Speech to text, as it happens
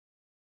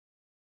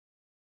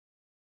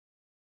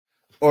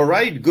All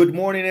right. Good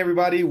morning,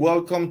 everybody.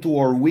 Welcome to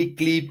our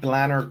weekly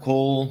planner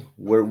call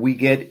where we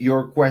get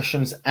your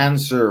questions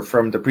answered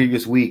from the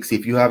previous weeks.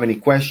 If you have any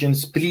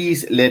questions,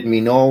 please let me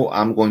know.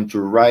 I'm going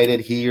to write it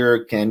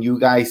here. Can you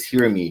guys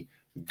hear me?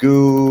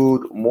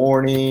 Good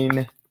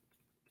morning.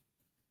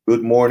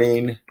 Good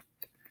morning.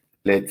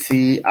 Let's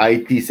see.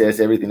 IT says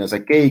everything is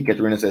okay.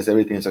 Katrina says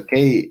everything is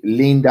okay.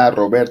 Linda,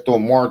 Roberto,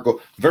 Marco.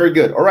 Very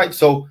good. All right.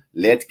 So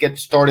let's get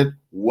started.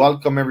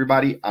 Welcome,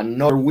 everybody.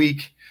 Another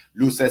week.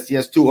 Lou says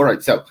yes too. All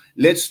right, so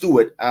let's do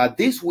it.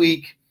 This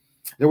week,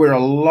 there were a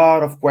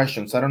lot of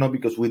questions. I don't know,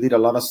 because we did a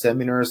lot of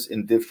seminars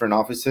in different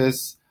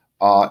offices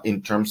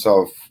in terms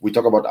of, we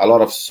talk about a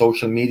lot of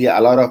social media,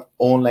 a lot of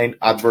online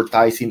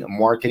advertising,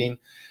 marketing,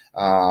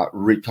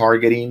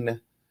 retargeting,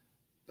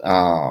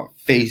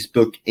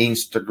 Facebook,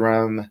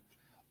 Instagram.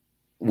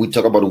 We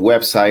talk about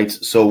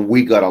websites. So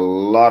we got a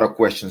lot of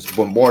questions,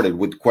 bombarded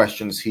with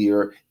questions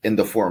here in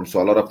the forum.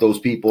 So a lot of those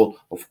people,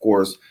 of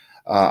course,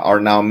 are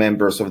now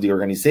members of the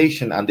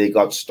organization, and they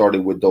got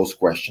started with those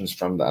questions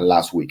from the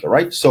last week. All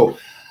right. So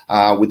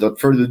without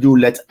further ado,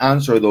 let's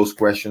answer those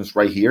questions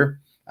right here,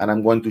 and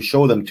I'm going to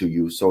show them to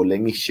you. So let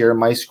me share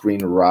my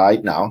screen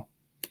right now.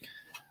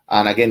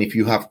 And again, if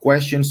you have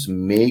questions,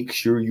 make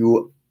sure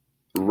you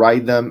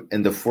write them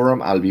in the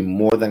forum. I'll be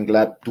more than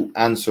glad to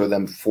answer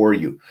them for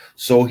you.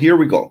 So here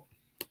we go.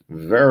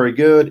 Very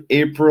good.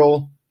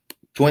 April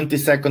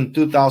 22nd,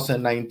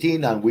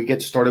 2019, and we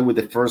get started with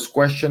the first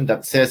question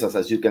that says,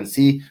 as you can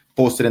see,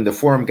 posted in the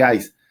forum.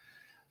 Guys,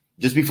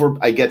 just before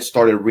I get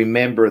started,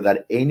 remember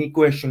that any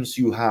questions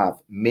you have,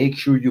 make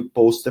sure you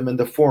post them in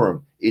the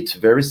forum. It's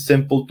very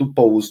simple to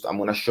post. I'm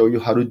going to show you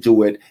how to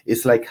do it.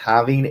 It's like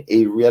having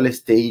a real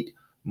estate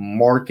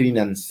marketing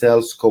and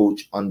sales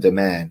coach on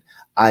demand.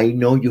 I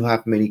know you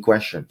have many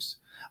questions.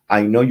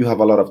 I know you have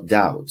a lot of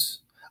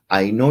doubts.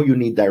 I know you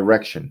need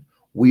direction.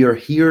 We are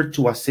here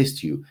to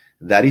assist you.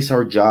 That is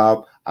our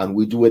job, and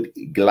we do it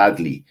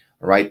gladly,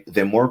 right?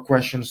 The more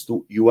questions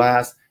you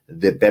ask,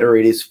 the better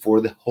it is for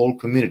the whole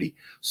community.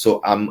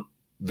 So I'm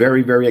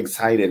very, very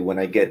excited when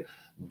I get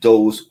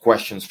those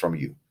questions from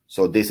you.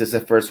 So this is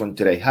the first one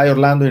today. Hi,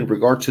 Orlando. In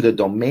regard to the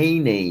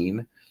domain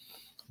name,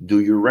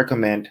 do you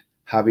recommend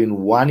having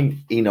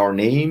one in our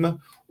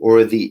name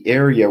or the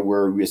area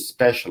where we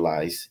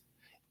specialize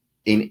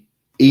in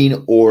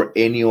or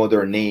any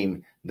other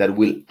name that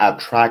will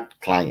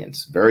attract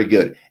clients? Very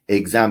good.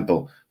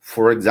 Example.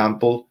 For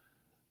example,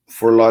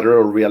 for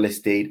lateral real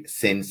estate,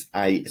 since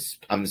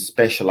I'm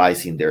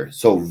specializing there.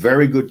 So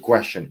very good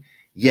question.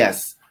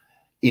 Yes,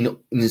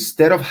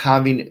 instead of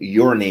having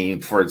your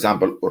name, for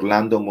example,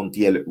 Orlando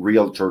Montiel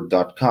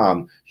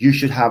Realtor.com, you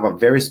should have a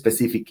very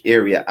specific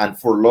area. And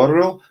for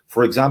lateral,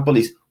 for example,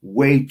 is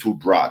way too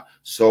broad.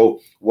 So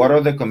what are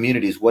the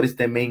communities? What is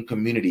the main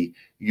community?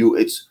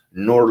 It's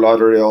North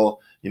Lauderdale,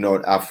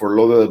 for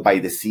Lauderdale by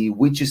the Sea,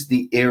 which is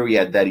the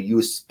area that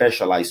you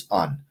specialize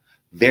on.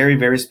 Very,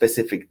 very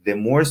specific. The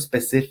more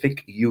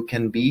specific you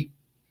can be,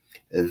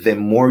 the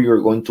more you're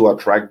going to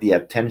attract the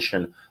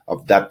attention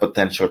of that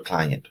potential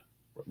client.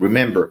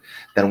 Remember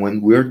that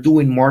when we're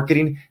doing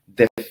marketing,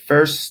 the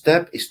first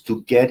step is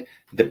to get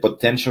the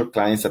potential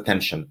client's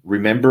attention.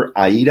 Remember,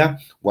 AIDA,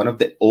 one of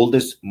the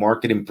oldest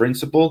marketing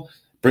principles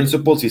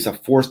is a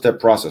 4-step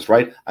process,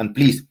 right? And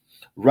please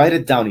write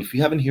it down. If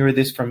you haven't heard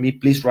this from me,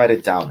 please write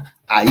it down.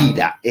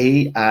 AIDA,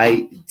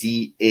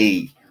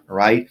 AIDA,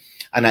 right?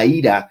 And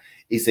AIDA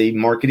is a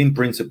marketing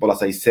principle,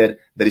 as I said,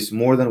 that is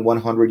more than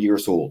 100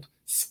 years old.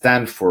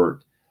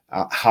 Stanford,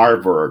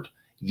 Harvard,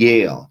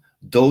 Yale,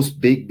 those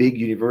big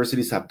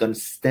universities have done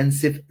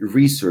extensive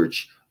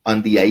research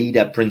on the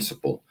AIDA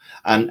principle.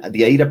 And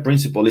the AIDA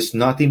principle is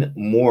nothing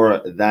more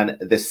than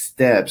the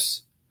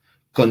steps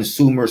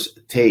consumers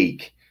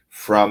take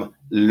from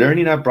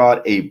learning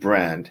about a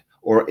brand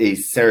or a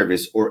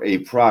service or a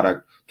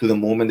product to the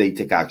moment they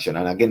take action.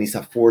 And again, it's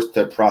a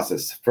 4-step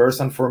process. First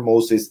and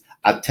foremost is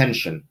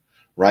attention,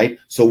 right?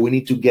 So we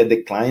need to get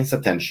the client's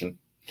attention.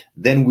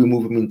 Then we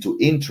move them into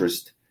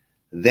interest,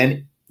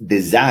 then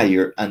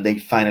desire, and then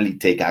finally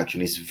take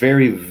action. It's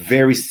very,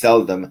 very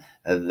seldom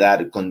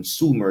that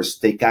consumers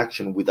take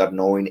action without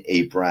knowing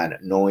a brand,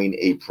 knowing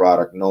a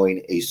product,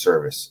 knowing a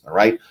service. All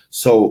right.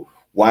 So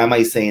why am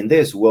I saying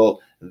this?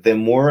 Well, the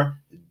more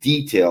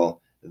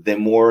detail, the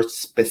more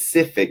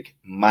specific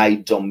my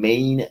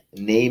domain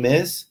name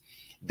is,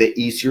 the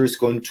easier it's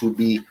going to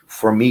be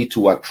for me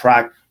to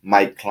attract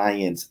my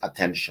client's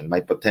attention, my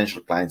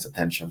potential client's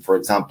attention. For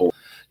example,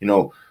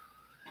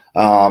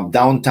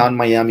 downtown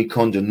Miami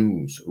condo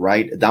news,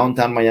 right?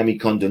 Downtown Miami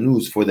condo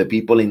news, for the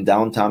people in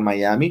downtown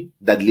Miami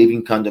that live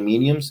in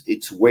condominiums,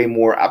 it's way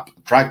more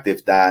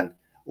attractive than,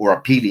 or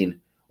appealing,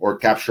 or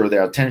capture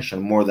their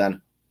attention more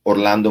than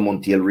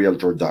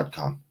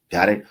OrlandoMontielRealtor.com.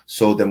 Got it?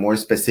 So the more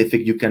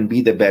specific you can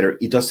be, the better.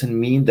 It doesn't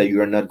mean that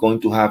you are not going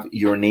to have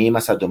your name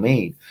as a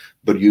domain,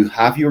 but you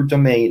have your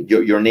domain,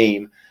 your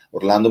name,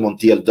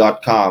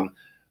 OrlandoMontiel.com,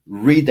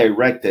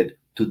 redirected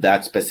to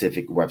that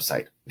specific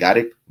website. Got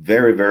it?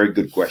 Very, very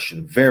good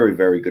question. Very,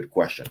 very good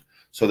question.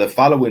 So the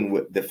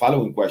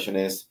following question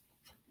is,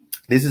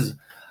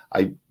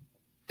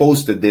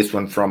 posted this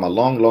one from a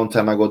long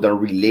time ago that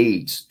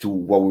relates to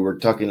what we were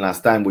talking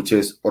last time, which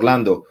is,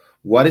 Orlando,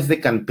 what is the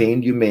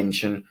campaign you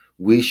mentioned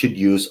we should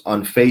use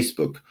on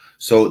Facebook?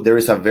 So there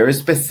is a very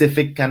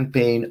specific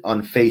campaign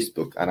on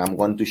Facebook, and I'm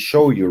going to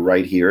show you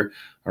right here.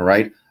 All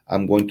right.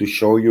 I'm going to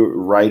show you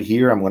right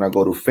here. I'm going to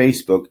go to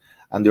Facebook,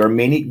 and there are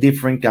many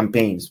different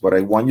campaigns, but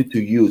I want you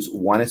to use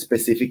one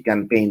specific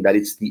campaign that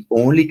is the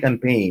only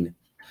campaign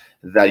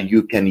that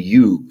you can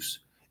use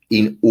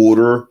in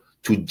order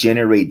to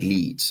generate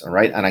leads. All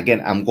right. And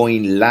again, I'm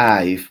going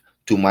live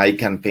to my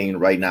campaign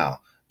right now,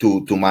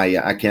 to my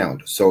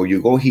account. So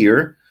you go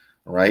here,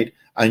 all right,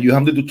 and you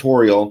have the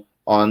tutorial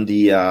on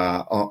the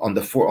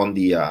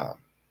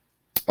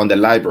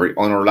library,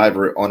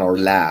 on our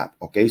lab.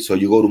 Okay, so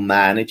you go to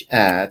manage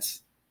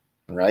ads,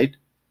 right?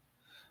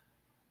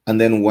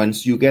 And then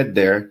once you get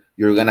there,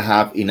 you're gonna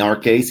have, in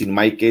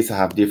my case, I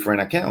have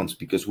different accounts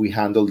because we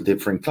handle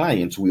different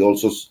clients. We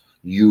also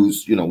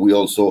use, we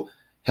also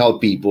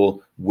help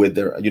people with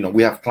their,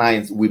 we have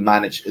clients we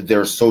manage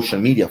their social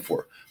media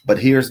for. But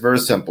here's very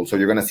simple. So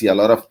you're gonna see a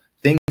lot of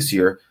things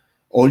here.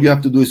 All you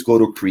have to do is go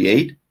to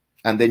create,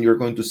 and then you're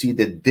going to see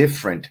the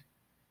different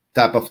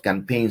type of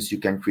campaigns you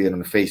can create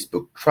on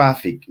Facebook: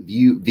 traffic,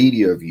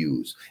 video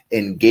views,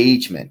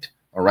 engagement,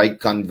 all right,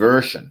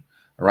 conversion,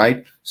 all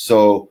right.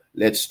 So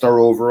let's start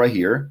over right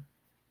here.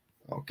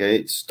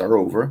 Okay, start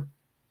over,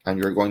 and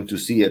you're going to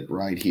see it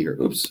right here.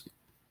 Oops,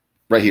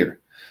 right here.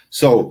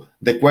 So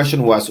the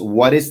question was,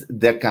 what is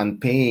the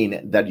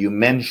campaign that you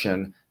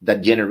mentioned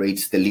that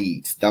generates the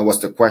leads? That was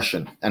the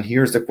question. And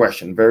here's the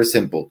question, very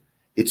simple.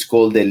 It's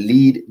called the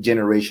lead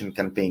generation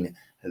campaign.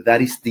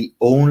 That is the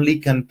only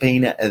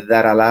campaign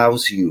that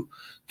allows you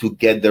to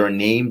get their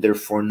name, their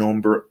phone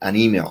number, and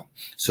email.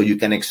 So you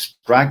can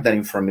extract that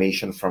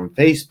information from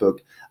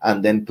Facebook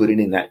and then put it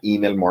in an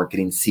email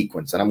marketing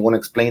sequence. And I'm going to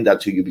explain that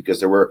to you because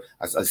there were,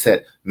 as I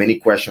said, many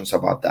questions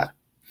about that.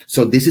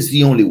 So this is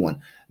the only one.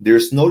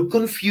 There's no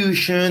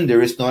confusion.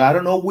 There is no, I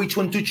don't know which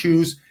one to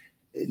choose.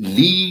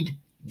 Lead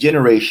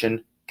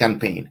generation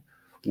campaign.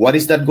 What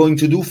is that going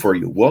to do for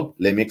you? Well,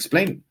 let me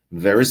explain.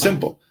 Very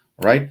simple,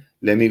 right?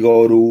 Let me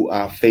go to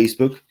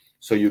Facebook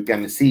so you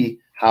can see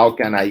how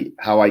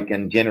I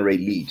can generate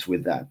leads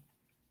with that.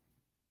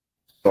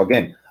 So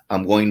again,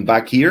 I'm going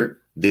back here.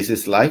 This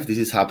is live. This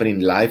is happening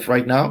live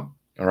right now.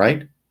 All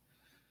right.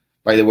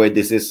 By the way,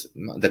 this is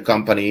the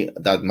company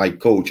that my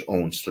coach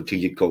owns,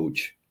 Strategic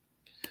Coach.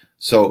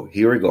 So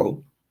here we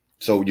go.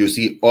 So you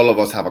see all of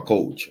us have a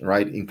coach,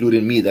 right?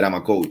 Including me, that I'm a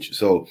coach.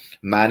 So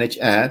manage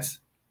ads.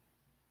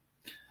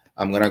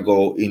 I'm going to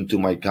go into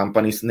my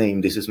company's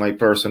name. This is my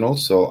personal.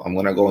 So I'm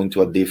going to go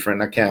into a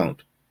different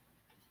account.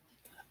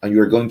 And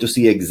you're going to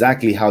see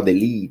exactly how the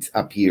leads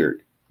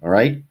appeared. All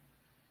right.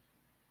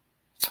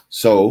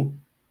 So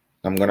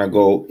I'm going to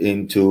go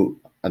into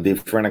a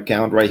different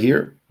account right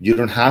here. You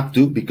don't have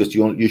to, because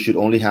you should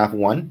only have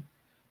one,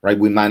 right?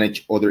 We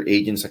manage other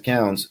agents'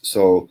 accounts.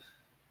 So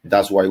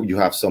that's why you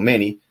have so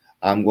many.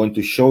 I'm going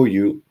to show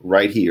you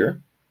right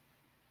here.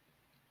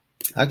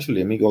 Actually,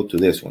 let me go to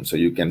this one so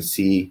you can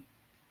see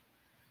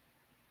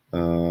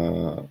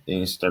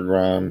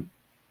Instagram.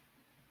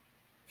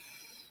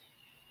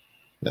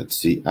 Let's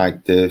see,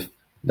 active.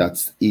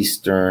 That's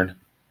Eastern.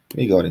 Let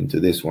me go into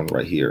this one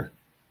right here.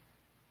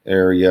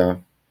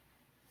 Area.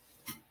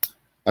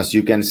 As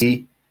you can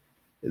see,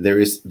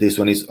 this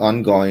one is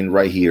ongoing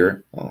right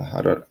here. Oh,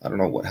 I don't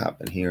know what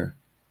happened here.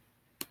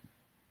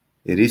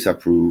 It is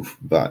approved,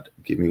 but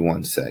give me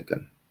 1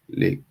 second.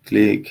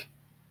 Click.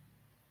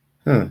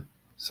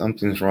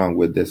 Something's wrong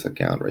with this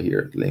account right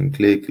here.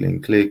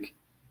 Click.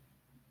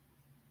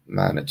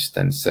 Manage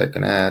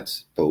 10-second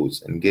ads,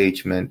 post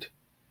engagement.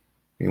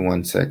 Give me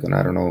 1 second.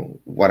 I don't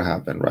know what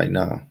happened right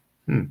now.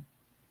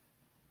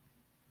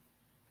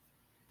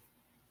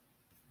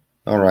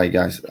 All right,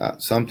 guys.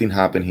 Something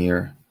happened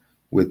here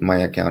with my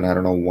account. I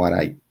don't know what.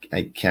 I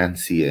can't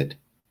see it.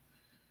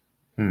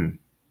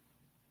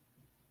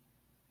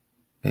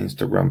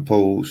 Instagram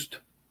post.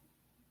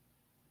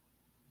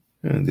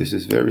 This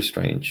is very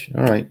strange.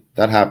 All right.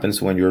 That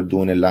happens when you're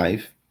doing it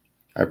live.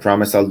 I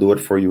promise I'll do it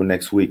for you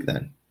next week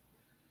then.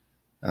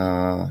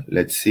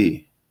 Let's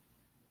see.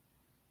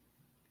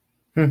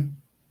 All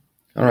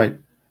right.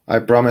 I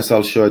promise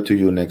I'll show it to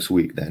you next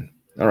week then.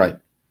 All right.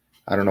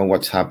 I don't know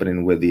what's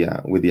happening with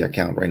the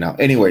account right now.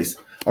 Anyways,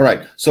 all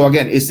right. So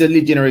again, it's the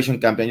lead generation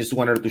campaign. I just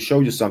wanted to show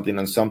you something,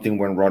 and something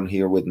went wrong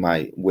here with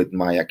my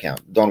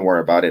account. Don't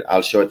worry about it.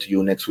 I'll show it to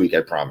you next week,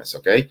 I promise.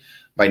 Okay,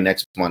 by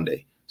next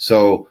Monday.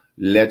 So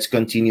let's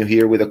continue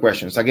here with the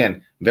questions.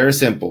 Again, very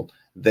simple.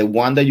 The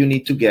one that you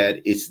need to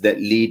get is the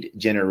lead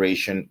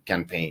generation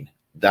campaign.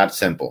 That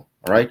simple.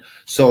 All right.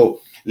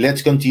 So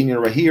let's continue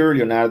right here.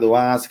 Leonardo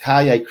asks,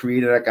 "Hi, I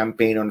created a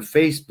campaign on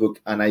Facebook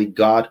and I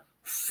got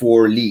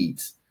 4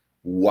 leads.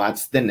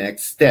 What's the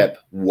next step?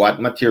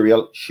 What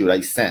material should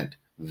I send?"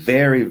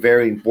 Very,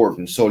 very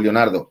important. So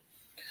Leonardo,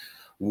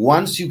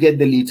 once you get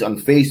the leads on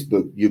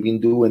Facebook, you've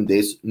been doing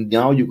this.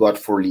 Now you got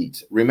 4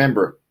 leads.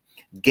 Remember,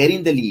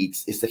 getting the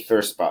leads is the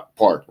first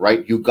part,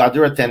 right? You got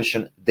their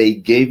attention. They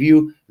gave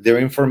you their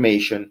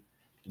information.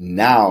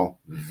 Now,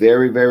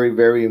 very, very,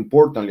 very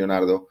important,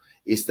 Leonardo,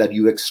 is that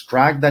you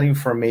extract that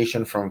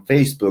information from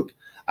Facebook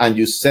and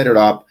you set it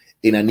up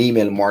in an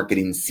email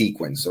marketing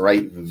sequence, all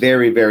right?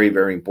 Very, very,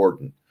 very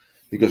important.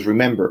 Because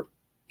remember,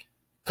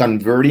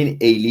 converting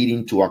a lead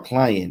into a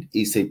client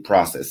is a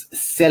process.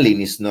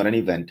 Selling is not an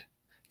event.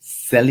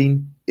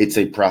 Selling, it's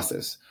a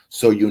process.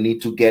 So you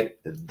need to get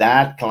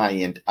that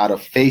client out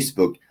of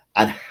Facebook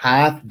and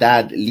have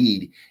that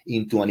lead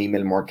into an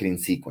email marketing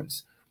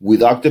sequence.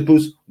 With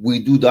Octopus, we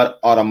do that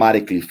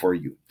automatically for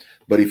you.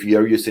 But if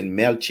you're using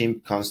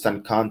MailChimp,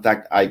 Constant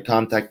Contact,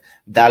 iContact,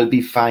 that'll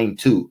be fine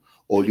too.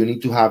 All you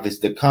need to have is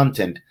the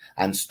content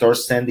and start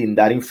sending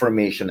that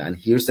information. And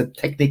here's the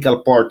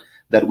technical part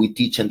that we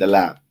teach in the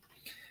lab.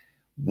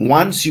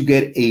 Once you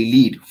get a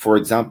lead, for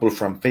example,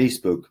 from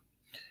Facebook,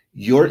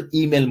 your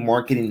email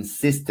marketing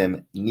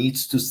system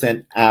needs to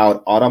send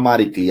out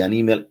automatically an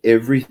email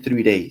every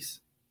 3 days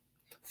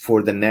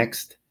for the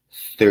next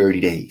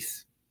 30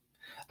 days.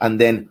 And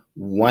then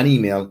one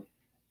email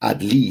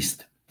at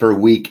least per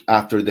week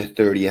after the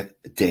 30th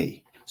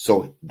day.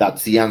 So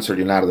that's the answer,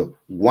 Leonardo.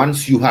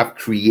 Once you have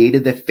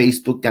created the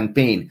Facebook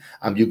campaign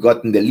and you've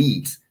gotten the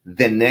leads,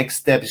 the next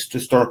step is to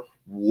start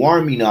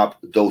warming up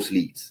those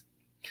leads.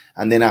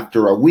 And then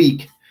after a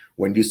week,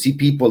 when you see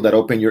people that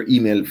open your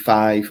email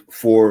 5,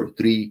 4,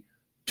 3,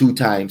 2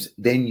 times,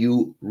 then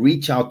you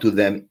reach out to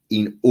them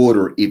in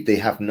order if they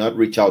have not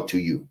reached out to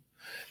you.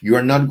 You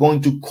are not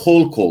going to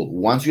cold call.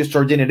 Once you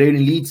start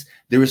generating leads,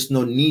 there is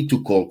no need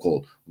to cold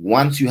call.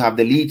 Once you have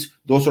the leads,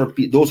 those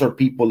are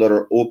people that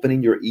are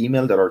opening your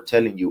email that are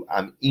telling you,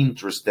 I'm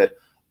interested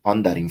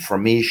on that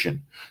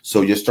information.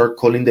 So you start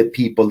calling the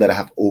people that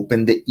have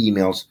opened the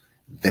emails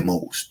the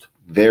most.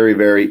 Very,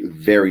 very,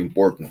 very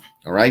important.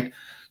 All right.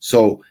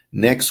 So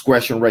next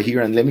question right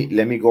here, and let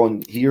me go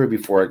on here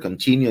before I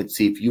continue and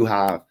see if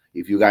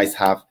you guys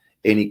have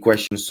any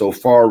questions so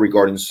far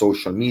regarding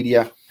social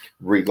media,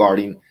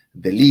 regarding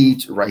the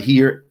leads right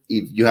here.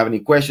 If you have any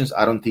questions,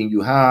 I don't think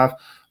you have.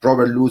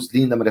 Robert, Luz,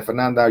 Linda, Maria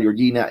Fernanda,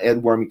 Georgina,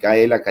 Edward,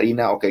 Micaela,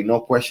 Karina. Okay, no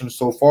questions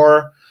so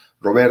far.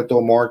 Roberto,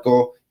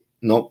 Marco,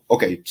 no.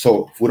 Okay,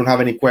 so if we don't have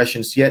any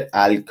questions yet,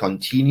 I'll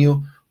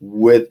continue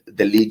with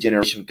the lead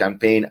generation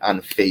campaign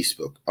on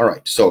Facebook. All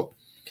right, so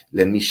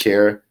let me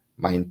share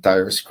my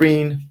entire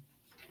screen.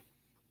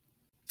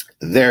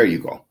 There you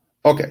go.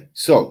 Okay,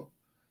 so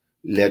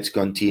let's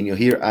continue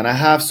here. And I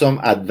have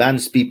some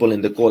advanced people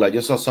in the call. I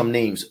just saw some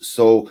names.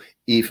 So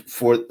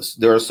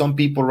there are some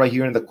people right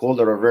here in the call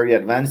that are very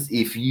advanced.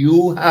 If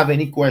you have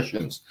any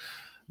questions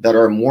that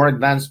are more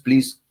advanced,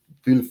 please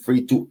feel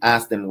free to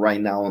ask them right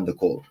now on the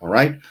call. All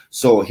right.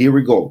 So here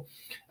we go.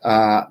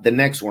 The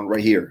next one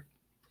right here.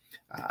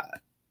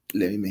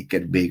 Let me make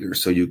it bigger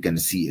so you can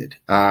see it.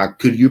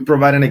 Could you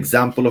provide an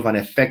example of an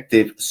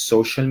effective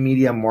social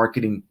media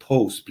marketing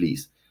post,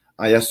 please?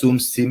 I assume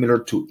similar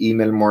to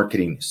email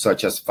marketing,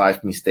 such as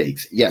 5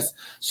 mistakes. Yes.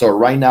 So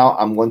right now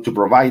I'm going to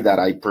provide that.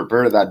 I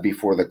prepared that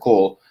before the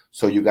call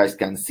so you guys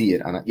can see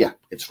it. And yeah,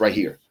 it's right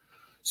here.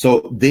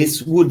 So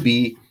this would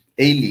be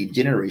a lead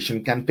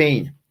generation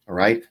campaign, all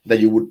right,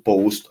 that you would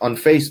post on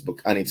Facebook.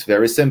 And it's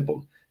very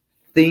simple.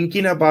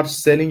 Thinking about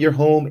selling your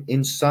home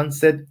in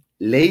Sunset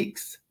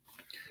Lakes?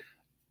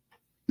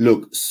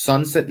 Look,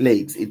 Sunset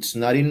Lakes, it's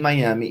not in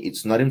Miami,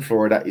 it's not in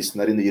Florida, it's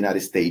not in the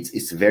United States.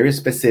 It's very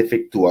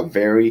specific to a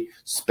very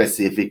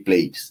specific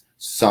place,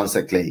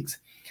 Sunset Lakes.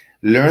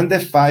 Learn the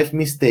 5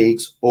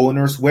 mistakes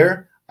owners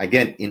were,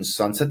 again, in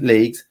Sunset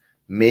Lakes,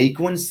 make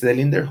when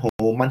selling their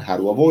home and how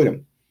to avoid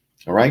them.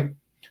 All right?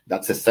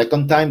 That's the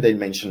second time they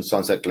mentioned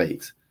Sunset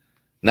Lakes.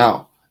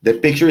 Now, the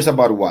picture is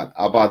about what?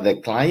 About the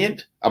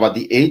client, about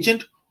the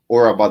agent,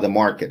 or about the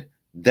market?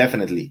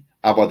 Definitely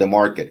about the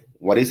market.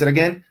 What is it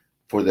again?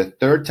 For the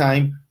third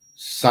time,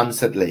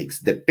 Sunset Lakes.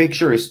 The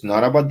picture is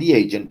not about the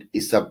agent,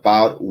 it's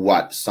about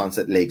what?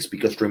 Sunset Lakes.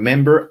 Because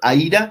remember,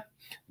 AIDA,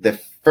 the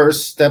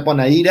first step on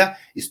AIDA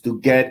is to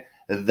get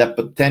the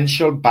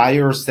potential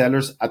buyer or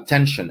seller's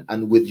attention.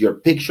 And with your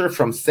picture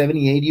from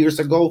 78 years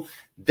ago,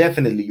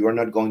 definitely you are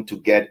not going to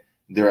get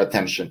their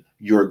attention.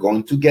 You're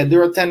going to get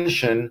their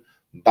attention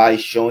by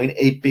showing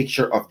a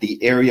picture of the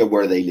area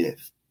where they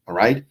live. All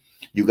right?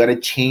 You got to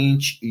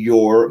change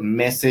your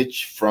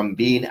message from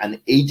being an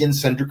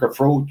agent-centric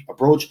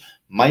approach.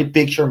 My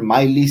picture,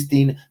 my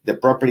listing, the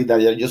property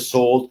that I just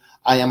sold,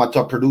 I am a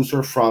top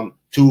producer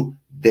to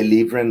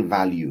delivering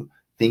value.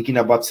 Thinking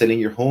about selling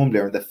your home,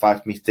 learn the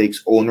 5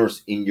 mistakes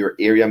owners in your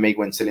area make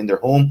when selling their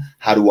home,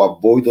 how to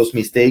avoid those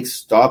mistakes.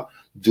 Stop.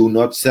 Do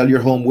not sell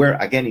your home where?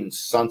 Again, in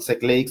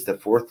Sunset Lakes, the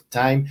 4th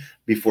time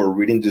before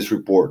reading this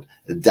report.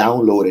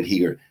 Download it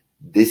here.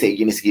 This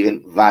agent is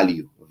giving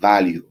value.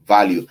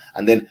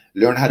 And then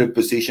learn how to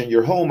position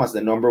your home as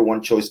the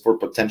 #1 choice for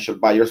potential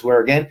buyers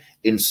where, again,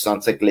 in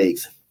Sunset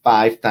Lakes,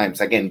 5 times,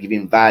 again,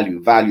 giving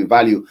value.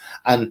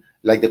 And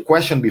like the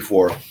question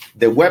before,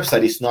 the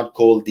website is not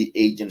called the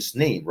agent's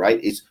name, right?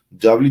 It's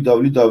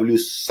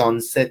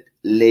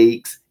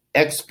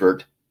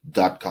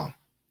www.sunsetlakesexpert.com.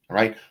 All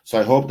right. So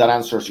I hope that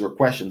answers your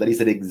question.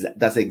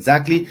 That's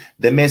exactly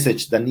the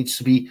message that needs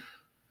to be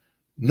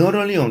not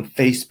only on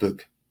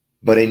Facebook,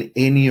 but in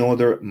any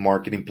other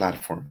marketing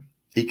platform.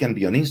 It can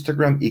be on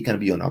Instagram, it can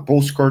be on a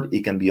postcard,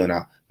 it can be on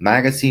a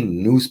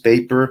magazine,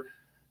 newspaper,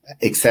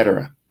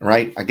 etc.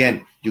 Right?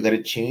 Again, you got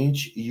to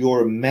change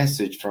your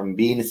message from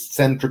being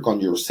centric on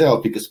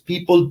yourself, because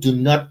people do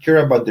not care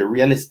about the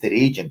real estate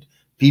agent.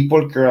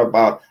 People care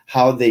about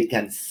how they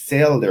can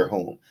sell their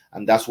home.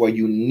 And that's why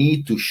you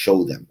need to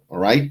show them. All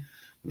right.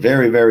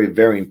 Very, very,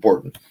 very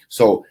important.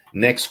 So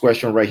next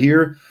question right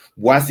here.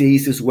 What's the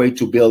easiest way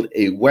to build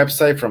a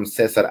website? From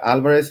Cesar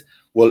Alvarez.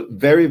 Well,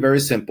 very,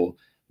 very simple.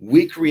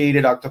 We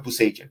created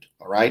Octopus Agent.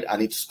 All right.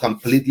 And it's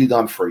completely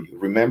done for you.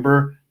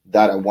 Remember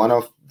that one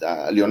of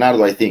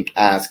Leonardo, I think,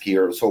 asked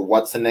here. So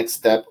what's the next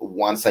step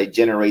once I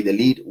generate the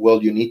lead?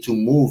 Well, you need to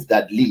move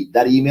that lead,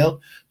 that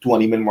email, to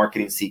an email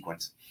marketing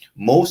sequence.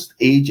 Most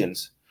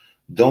agents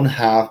don't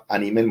have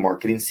an email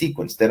marketing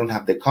sequence. They don't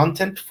have the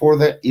content for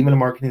the email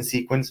marketing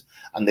sequence,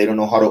 and they don't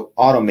know how to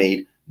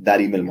automate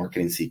that email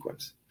marketing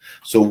sequence.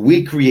 So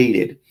we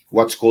created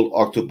what's called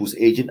Octopus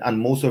Agent, and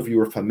most of you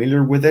are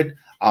familiar with it.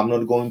 I'm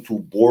not going to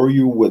bore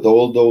you with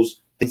all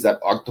those things that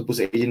Octopus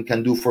Agent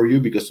can do for you,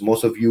 because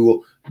most of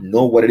you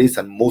know what it is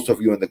and most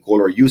of you on the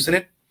call are using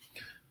it.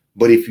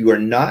 But if you are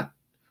not,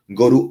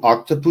 go to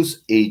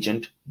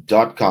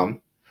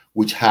octopusagent.com,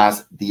 which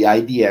has the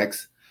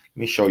IDX. Let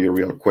me show you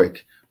real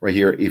quick right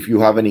here. If you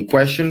have any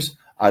questions,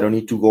 I don't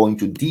need to go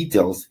into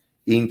details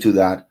into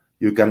that.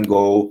 You can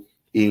go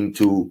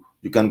to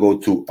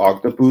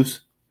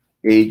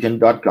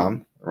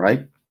octopusagent.com,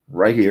 right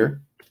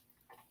here.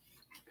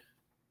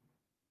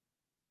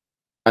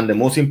 And the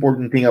most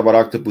important thing about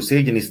Octopus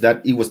Agent is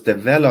that it was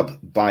developed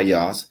by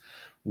us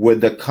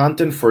with the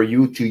content for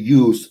you to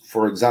use.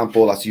 For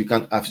example, as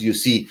you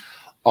see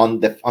on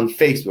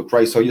Facebook,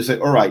 right? So you say,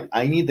 all right,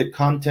 I need the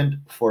content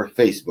for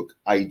Facebook.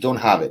 I don't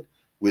have it.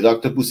 With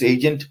Octopus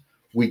Agent,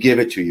 we give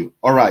it to you.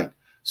 All right.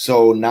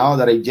 So now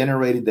that I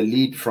generated the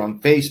lead from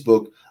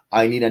Facebook,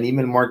 I need an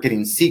email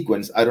marketing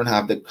sequence. I don't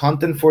have the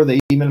content for the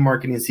email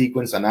marketing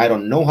sequence, and I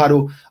don't know how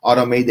to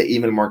automate the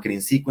email marketing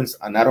sequence,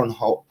 and I don't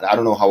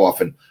know how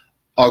often.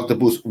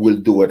 Octopus will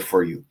do it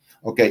for you.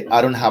 Okay,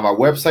 I don't have a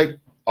website.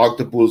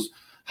 Octopus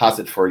has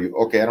it for you.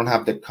 Okay, I don't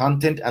have the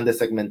content and the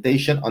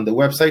segmentation on the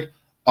website.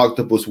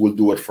 Octopus will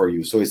do it for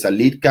you. So it's a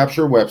lead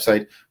capture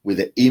website with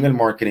the email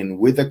marketing,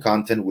 with the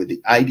content, with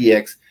the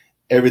IDX,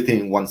 everything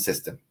in one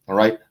system. All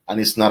right, and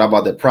it's not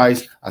about the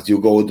price. As you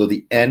go to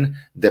the end,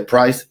 the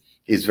price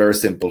is very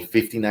simple: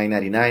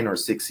 $59.99 or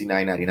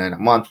 $69.99 a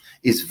month.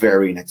 Is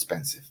very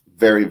inexpensive.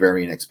 Very,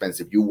 very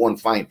inexpensive. You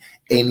won't find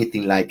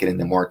anything like it in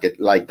the market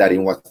like that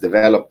in what's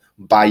developed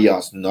by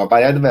us, not by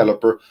a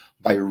developer,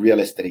 by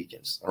real estate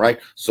agents. All right.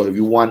 So if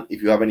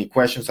you have any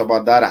questions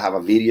about that, I have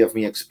a video of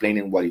me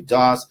explaining what it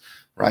does.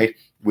 Right.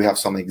 We have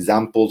some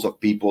examples of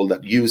people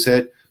that use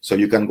it. So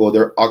you can go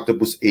there,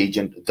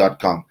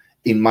 octopusagent.com.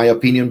 In my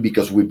opinion,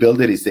 because we build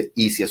it, is the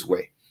easiest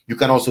way. You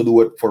can also do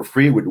it for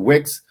free with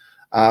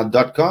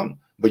Wix.com,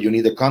 but you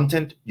need the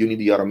content, you need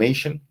the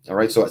automation. All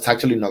right. So it's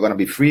actually not going to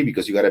be free,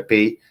 because you got to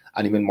pay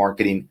an email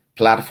marketing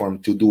platform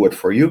to do it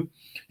for you.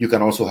 You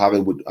can also have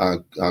it with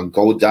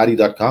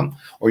GoDaddy.com,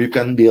 or you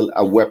can build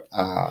a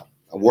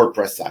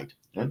WordPress site.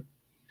 Right?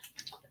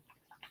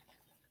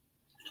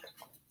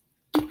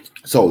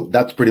 So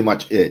that's pretty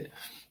much it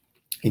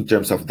in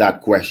terms of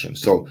that question.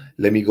 So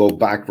let me go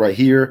back right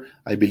here.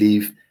 I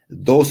believe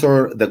those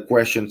are the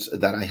questions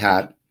that I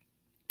had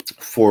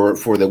for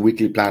the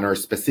weekly planner,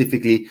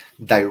 specifically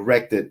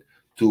directed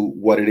to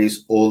what it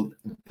is, all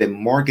the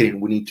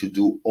marketing we need to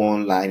do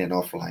online and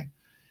offline.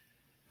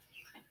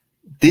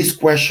 These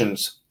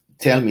questions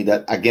tell me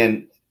that,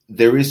 again,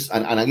 there is,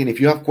 and again, if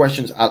you have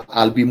questions,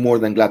 I'll be more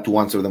than glad to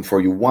answer them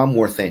for you. One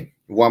more thing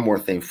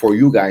for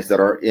you guys that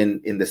are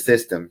in the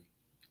system,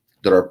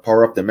 that are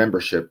part of the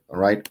membership. All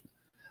right,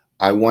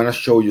 I want to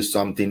show you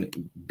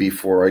something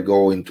before I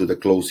go into the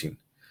closing.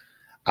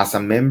 As a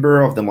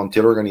member of the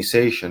Montiel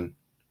organization,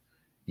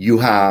 you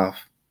have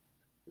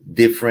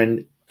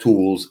different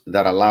tools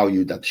that allow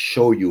you, that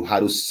show you how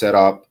to set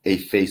up a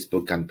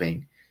Facebook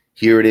campaign.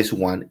 Here it is,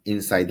 one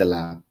inside the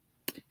lab.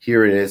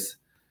 Here it is.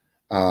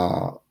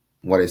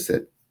 What is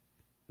it?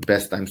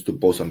 Best times to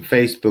post on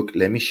Facebook.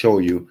 Let me show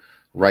you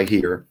right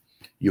here.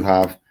 You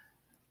have,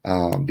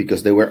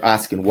 because they were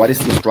asking, what is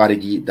the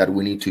strategy that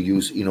we need to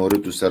use in order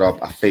to set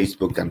up a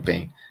Facebook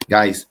campaign?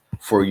 Guys,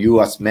 for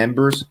you as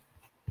members,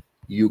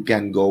 you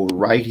can go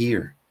right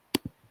here.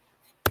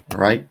 All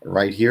right,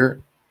 right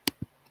here.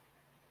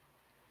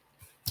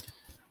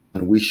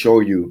 And we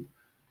show you,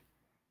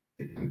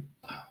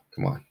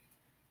 come on.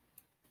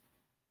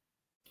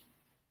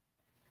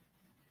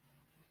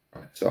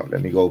 All right, so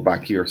let me go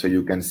back here so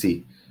you can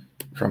see.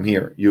 From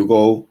here, you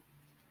go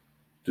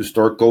to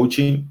start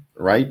coaching,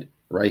 right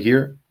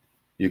here.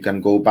 You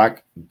can go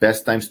back,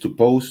 best times to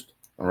post.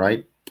 All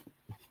right.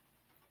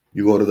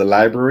 You go to the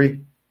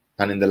library,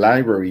 and in the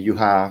library, you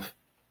have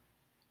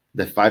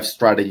the 5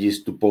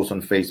 strategies to post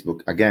on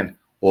Facebook. Again,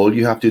 all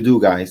you have to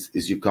do, guys,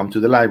 is you come to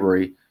the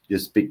library, you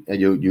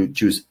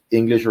choose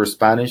English or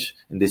Spanish,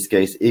 in this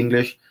case,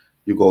 English.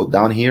 You go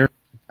down here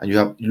and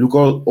you look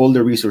all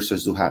the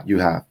resources you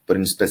have. But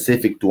in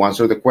specific, to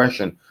answer the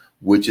question,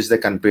 which is the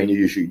campaign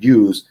you should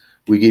use,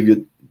 we give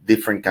you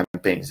different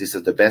campaigns. This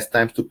is the best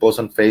times to post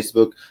on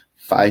Facebook,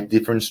 5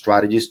 different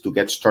strategies to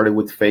get started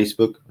with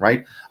Facebook,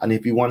 right? And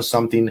if you want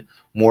something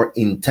more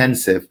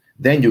intensive,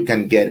 then you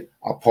can get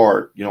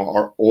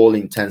our all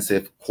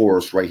intensive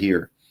course right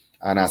here.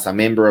 And as a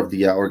member of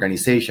the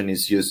organization,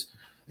 it's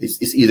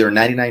either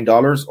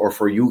 $99, or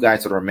for you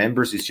guys that are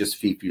members, it's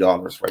just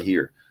 $50 right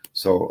here.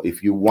 So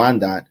if you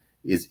want that,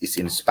 it's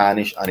in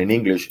Spanish and in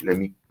English. Let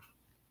me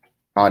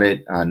cut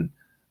it and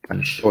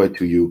show it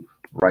to you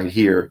right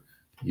here.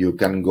 You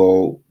can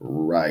go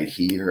right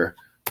here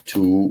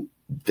to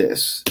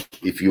this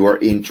if you are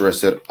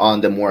interested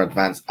on the more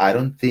advanced. I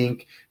don't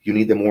think you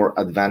need the more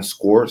advanced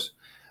course.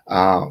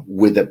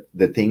 With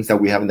the things that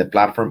we have in the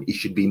platform, it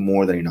should be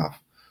more than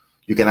enough.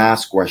 You can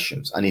ask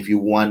questions, and if you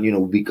want,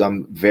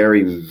 become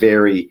very,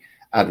 very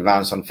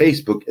advanced on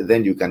Facebook,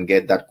 then you can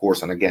get that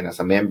course. And again, as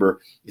a member,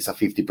 it's a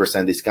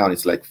 50% discount.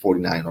 It's like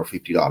 $49 or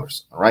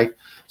 $50. All right.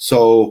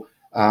 So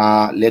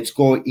let's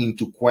go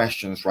into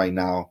questions right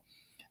now.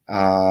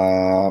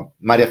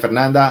 Maria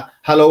Fernanda,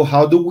 hello.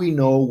 How do we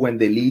know when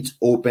the leads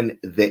open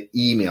the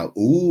email?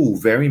 Ooh,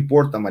 very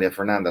important, Maria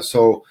Fernanda.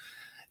 So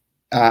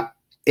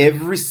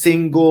every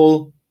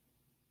single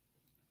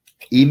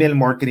email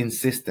marketing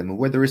system,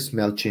 whether it's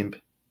MailChimp,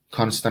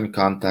 Constant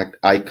Contact,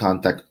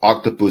 iContact,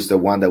 Octopus, the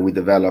one that we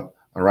developed,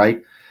 all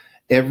right?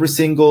 Every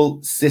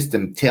single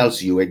system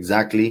tells you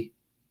exactly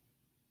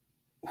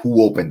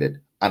who opened it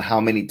and how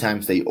many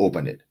times they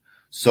opened it.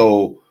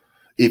 So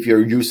if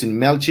you're using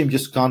MailChimp,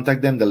 just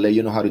contact them. They'll let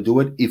you know how to do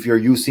it. If you're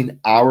using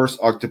ours,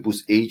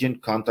 Octopus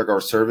Agent, contact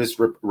our service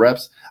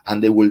reps,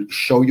 and they will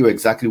show you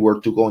exactly where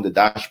to go on the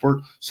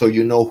dashboard so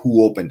you know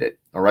who opened it,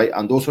 all right?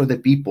 And those are the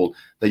people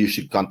that you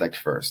should contact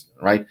first,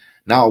 right?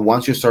 Now,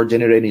 once you start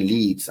generating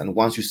leads and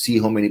once you see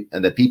how many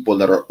and the people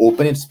that are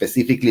opening,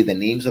 specifically the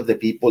names of the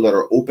people that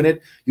are opening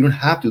it, you don't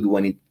have to do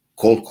any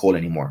cold call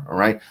anymore, all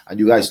right? And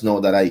you guys know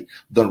that I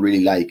don't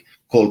really like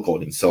cold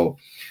calling. So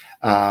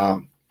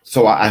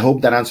I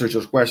hope that answers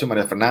your question,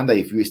 Maria Fernanda.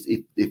 If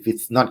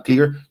it's not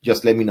clear,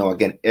 just let me know.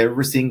 Again,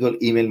 every single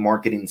email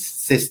marketing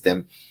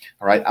system,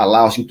 all right,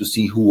 allows you to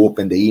see who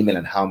opened the email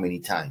and how many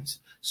times.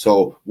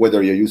 So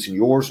whether you're using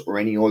yours or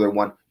any other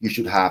one, you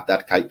should have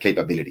that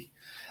capability.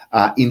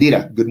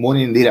 Indira, good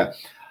morning, Indira.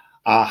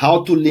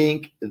 How to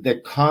link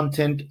the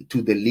content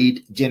to the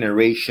lead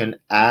generation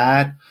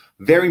ad?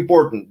 Very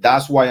important.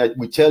 That's why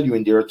we tell you,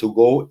 Indira, to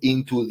go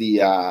into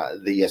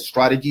the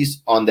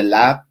strategies on the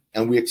lab,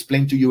 and we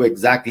explain to you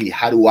exactly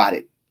how to add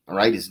it. All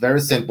right, it's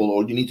very simple.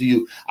 All you need to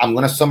do, I'm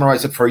going to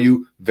summarize it for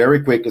you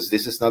very quick because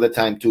this is not the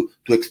time to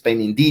explain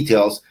in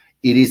details.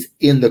 It is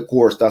in the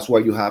course. That's why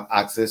you have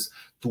access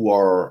to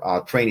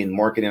our training,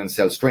 marketing and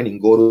sales training.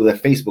 Go to the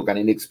Facebook and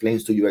it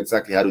explains to you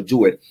exactly how to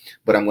do it.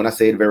 But I'm going to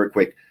say it very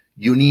quick.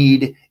 You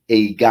need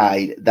a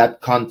guide,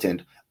 that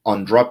content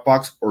on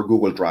Dropbox or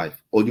Google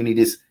Drive. All you need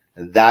is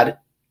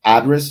that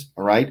address,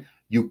 all right?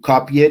 You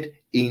copy it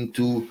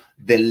into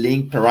the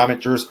link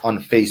parameters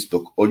on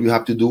Facebook. All you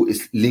have to do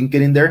is link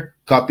it in there,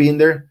 copy in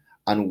there,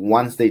 and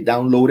once they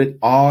download it,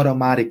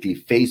 automatically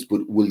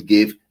Facebook will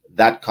give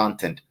that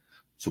content.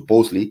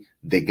 Supposedly,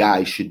 the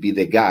guide should be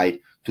the guide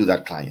to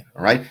that client,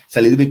 all right? It's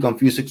a little bit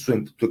confusing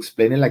to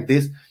explain it like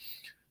this,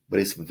 but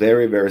it's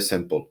very, very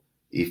simple.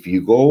 If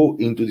you go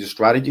into the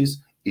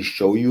strategies, it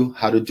shows you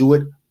how to do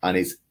it, and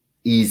it's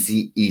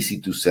easy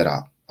to set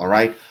up. All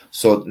right.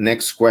 So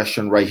next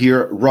question right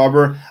here.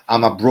 Robert,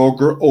 I'm a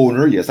broker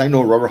owner. Yes, I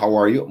know, Robert. How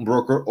are you?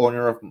 Broker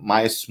owner of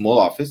my small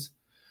office.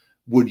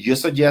 Would you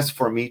suggest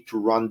for me to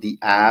run the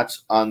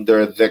ads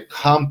under the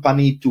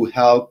company to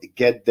help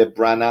get the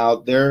brand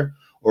out there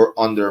or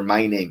under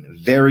my name?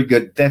 Very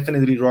good.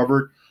 Definitely,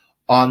 Robert,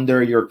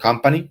 under your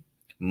company.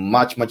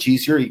 Much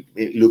easier.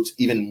 It looks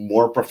even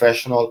more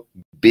professional,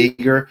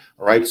 bigger.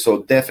 All right.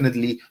 So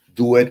definitely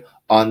do it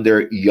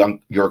under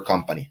your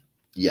company.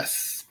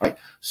 Yes. Right.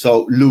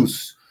 So,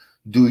 Luz,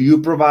 do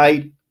you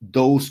provide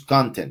those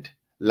content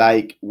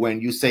like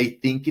when you say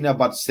thinking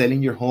about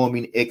selling your home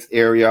in X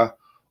area,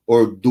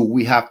 or do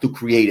we have to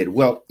create it?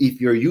 Well,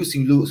 if you're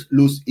using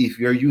Luz, if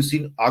you're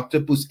using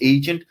Octopus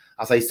Agent,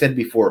 as I said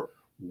before,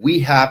 we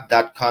have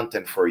that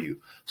content for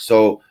you.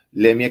 So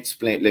let me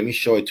explain. Let me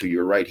show it to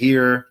you right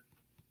here.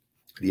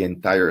 The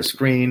entire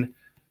screen.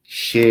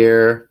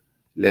 Share.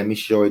 Let me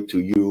show it to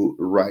you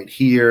right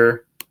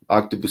here.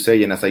 Octopus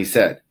Agent, as I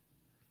said.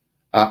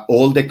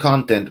 All the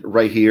content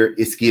right here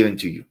is given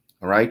to you.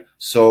 All right.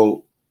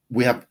 So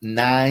we have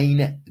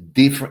nine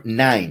different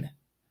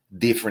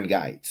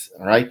guides.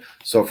 All right.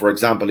 So for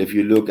example, if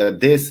you look at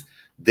this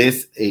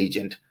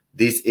agent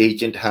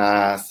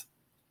has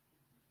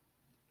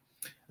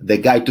the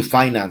guide to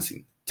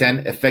financing,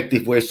 10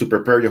 effective ways to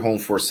prepare your home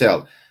for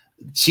sale.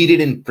 She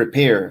didn't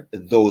prepare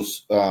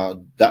those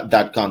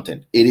that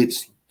content. It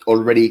is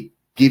already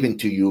given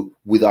to you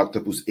with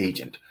Octopus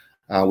Agent.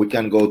 We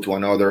can go to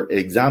another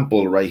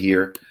example right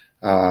here.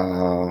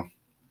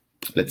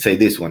 Let's say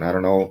this one. I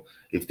don't know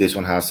if this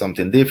one has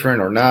something different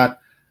or not.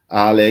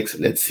 Alex,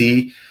 let's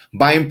see.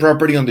 Buying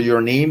property under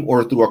your name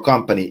or through a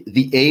company,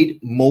 the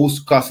 8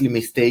 most costly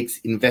mistakes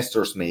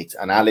investors make.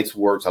 And Alex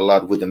works a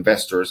lot with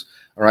investors.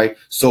 All right.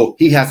 So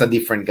he has a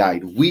different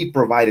guide. We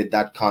provided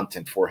that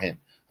content for him.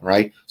 All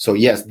right. So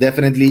yes,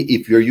 definitely.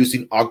 If you're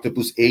using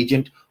Octopus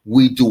Agent,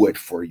 we do it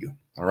for you.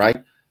 All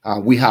right.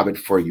 We have it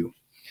for you.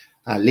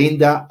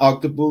 Linda,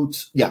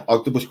 Octopus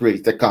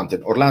creates the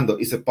content. Orlando,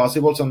 is it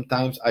possible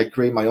sometimes I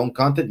create my own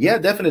content? Yeah,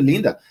 definitely,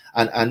 Linda.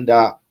 And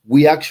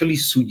we actually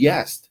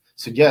suggest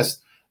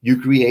you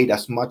create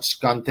as much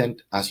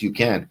content as you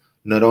can,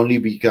 not only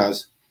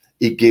because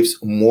it gives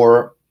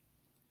more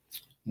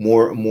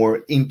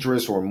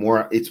interest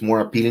or it's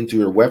more appealing to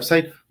your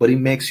website, but it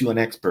makes you an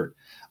expert.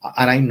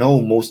 And I know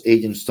most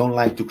agents don't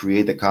like to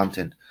create the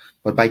content,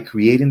 but by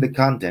creating the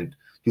content,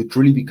 you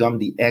truly become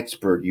the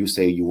expert you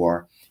say you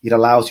are. It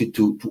allows you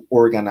to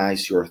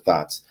organize your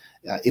thoughts.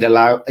 It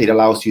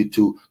allows you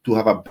to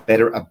have a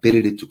better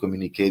ability to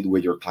communicate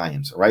with your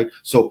clients, right?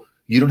 So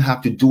you don't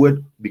have to do it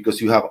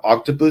because you have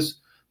Octopus,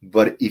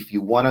 but if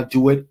you want to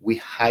do it, we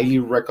highly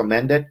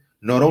recommend it.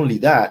 Not only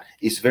that,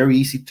 it's very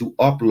easy to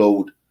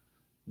upload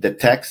the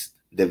text,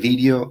 the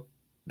video,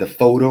 the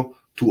photo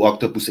to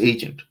Octopus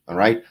Agent, all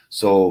right?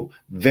 So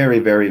very,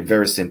 very,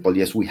 very simple.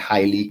 Yes, we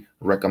highly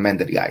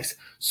recommend it, guys.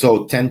 So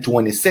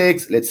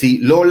 1026, let's see.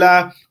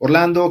 Lola,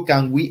 Orlando,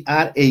 can we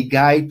add a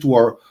guide to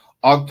our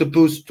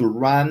Octopus to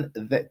run?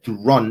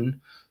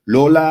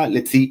 Lola,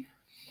 let's see.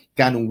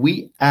 Can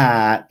we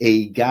add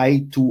a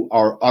guide to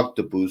our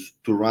Octopus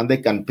to run the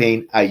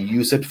campaign? I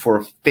use it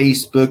for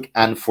Facebook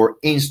and for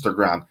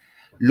Instagram.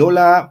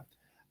 Lola,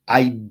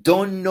 I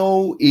don't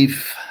know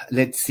if,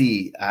 let's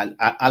see,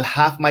 I'll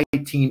have my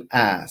team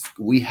ask.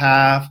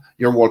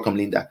 You're welcome,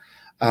 Linda.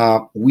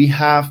 We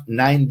have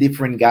 9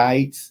 different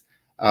guides.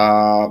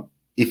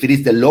 If it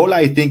is the Lola,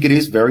 I think it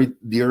is, very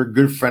dear,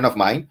 good friend of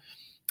mine.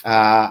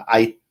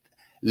 Let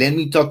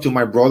me talk to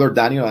my brother,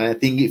 Daniel, and I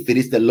think if it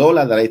is the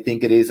Lola that I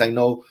think it is, I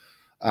know,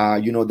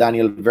 you know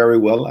Daniel very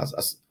well,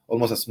 as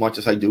almost as much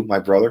as I do, my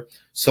brother.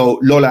 So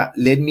Lola,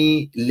 let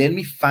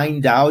me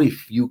find out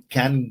if you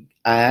can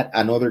add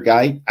another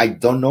guide. I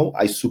don't know.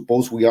 I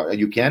suppose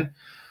you can.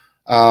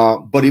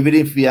 But even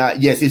if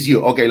yes, it's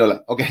you. Okay,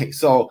 Lola. Okay,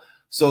 so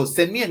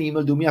send me an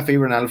email. Do me a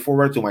favor, and I'll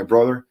forward to my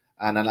brother,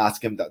 and I'll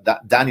ask him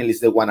that Daniel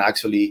is the one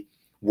actually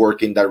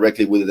working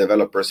directly with the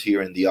developers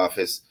here in the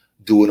office,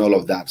 doing all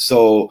of that.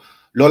 So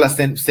Lola,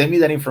 send me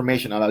that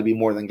information, and I'll be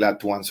more than glad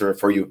to answer it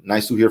for you.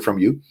 Nice to hear from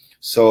you.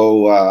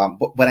 So,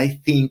 but I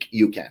think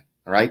you can.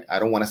 All right. I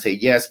don't want to say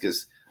yes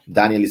because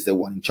Daniel is the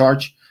one in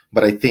charge,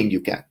 but I think you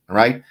can. All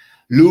right.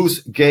 Luz,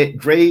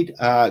 great.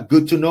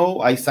 Good to know.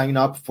 I signed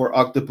up for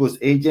Octopus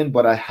Agent,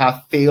 but I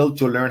have failed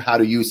to learn how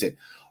to use it.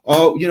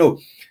 Oh,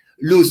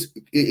 Luz,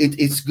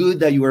 it's good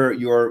that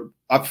you're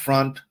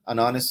upfront and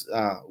honest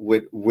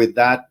with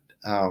that.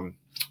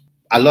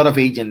 A lot of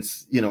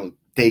agents,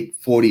 take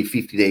 40,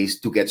 50 days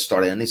to get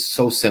started, and it's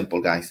so simple,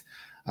 guys.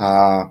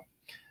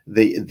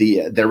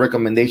 The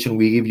recommendation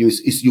we give you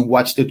is you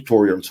watch the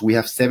tutorials. We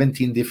have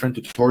 17 different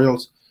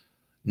tutorials.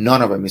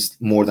 None of them is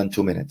more than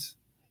 2 minutes.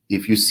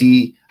 If you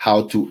see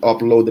how to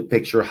upload the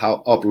picture,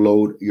 how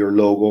upload your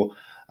logo,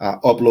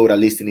 upload a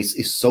listing,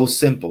 is so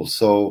simple.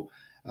 So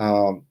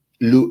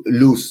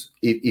Luz,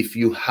 if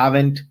you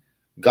haven't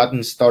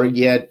gotten started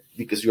yet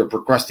because you're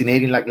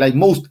procrastinating, like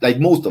most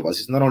of us,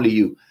 it's not only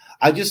you.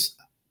 I just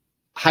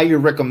highly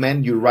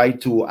recommend you write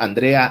to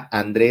Andrea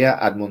at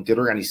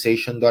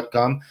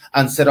montielorganization.com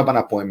and set up an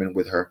appointment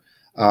with her.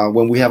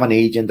 When we have an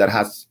agent that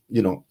has,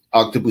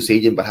 Octopus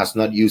Agent but has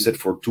not used it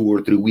for 2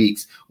 or 3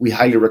 weeks, we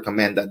highly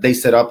recommend that they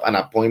set up an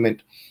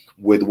appointment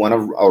with one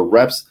of our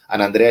reps,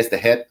 and Andrea is the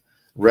head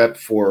rep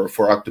for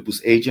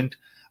Octopus Agent,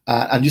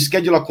 and you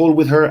schedule a call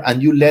with her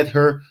and you let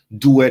her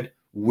do it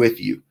with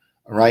you.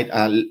 All right,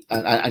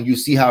 and you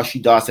see how she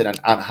does it and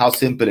how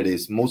simple it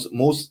is. Most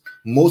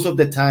of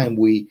the time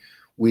we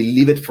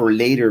leave it for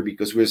later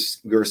because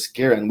we're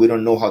scared and we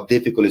don't know how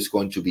difficult it's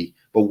going to be.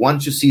 But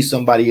once you see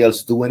somebody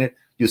else doing it,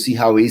 you see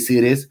how easy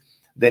it is,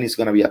 then it's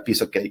going to be a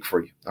piece of cake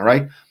for you. All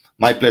right.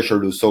 My pleasure,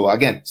 Luz. So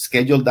again,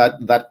 schedule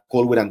that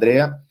call with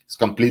Andrea. It's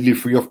completely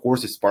free, of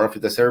course. It's part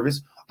of the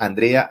service.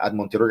 Andrea at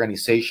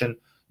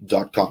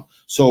montielorganization.com.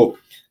 So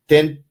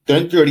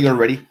 10:30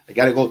 already. I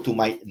got to go to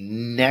my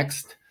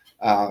next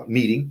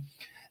meeting.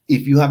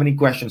 If you have any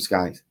questions,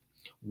 guys,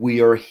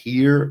 we are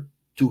here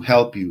to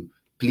help you.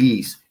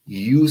 Please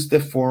use the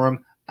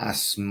forum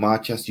as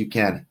much as you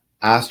can.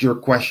 Ask your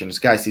questions,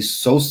 guys. It's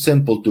so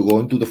simple to go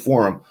into the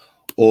forum.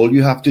 All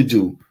you have to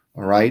do,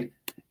 all right,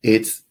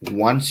 it's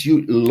once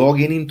you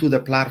log into the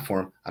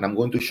platform, and I'm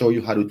going to show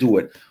you how to do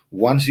it.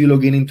 Once you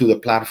log into the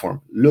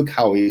platform, look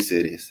how easy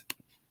it is.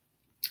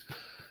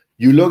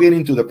 You log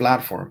into the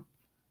platform,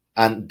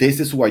 and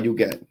this is what you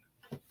get,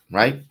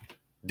 right?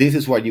 This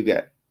is what you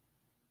get.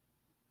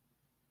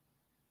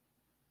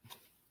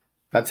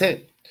 That's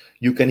it.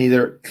 You can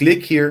either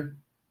click here,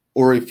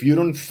 or if you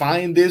don't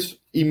find this,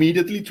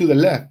 immediately to the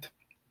left,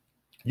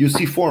 you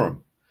see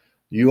forum.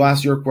 You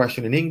ask your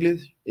question in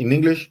English.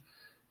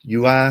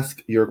 You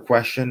ask your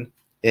question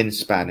in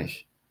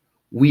Spanish.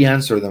 We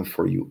answer them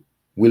for you.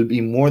 We'll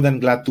be more than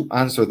glad to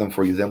answer them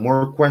for you. The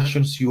more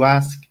questions you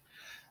ask,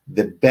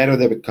 the better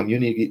the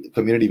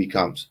community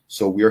becomes.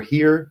 So we're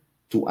here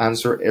to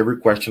answer every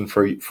question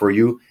for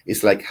you.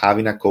 It's like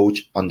having a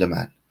coach on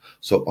demand.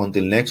 So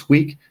until next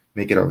week,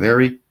 make it a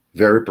very,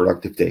 very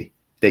productive day.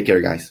 Take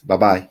care, guys.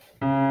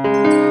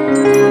 Bye-bye.